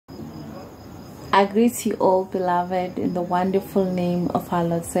I greet you all, beloved, in the wonderful name of our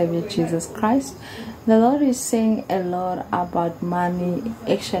Lord Savior Jesus Christ. The Lord is saying a lot about money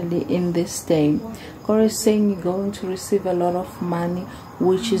actually in this day. God is saying you're going to receive a lot of money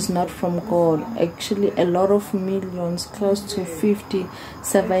which is not from God. Actually, a lot of millions, close to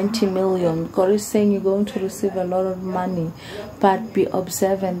 50-70 million. God is saying you're going to receive a lot of money, but be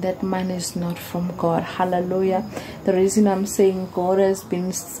observant that money is not from God. Hallelujah. The reason I'm saying God has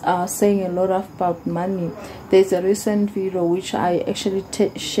been saying a lot about money, there's a recent video which I actually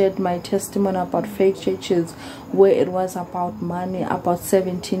shared my testimony about fake churches, where it was about money, about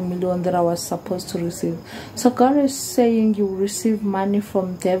 17 million that I was supposed to receive. So God is saying you receive money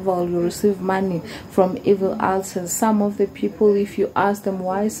from devil, you receive money from evil altars. Some of the people, if you ask them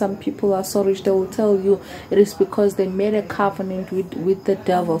why some people are so rich, they will tell you it is because they made a covenant with the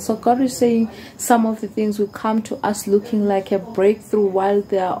devil. So God is saying some of the things will come to us looking like a breakthrough while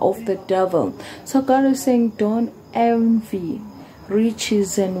they are of the devil. So God is saying don't envy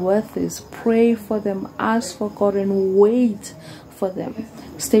riches and wealth. Pray for them, ask for God, and wait for them.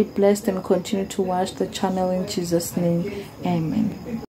 Stay blessed and continue to watch the channel in Jesus' name. Amen.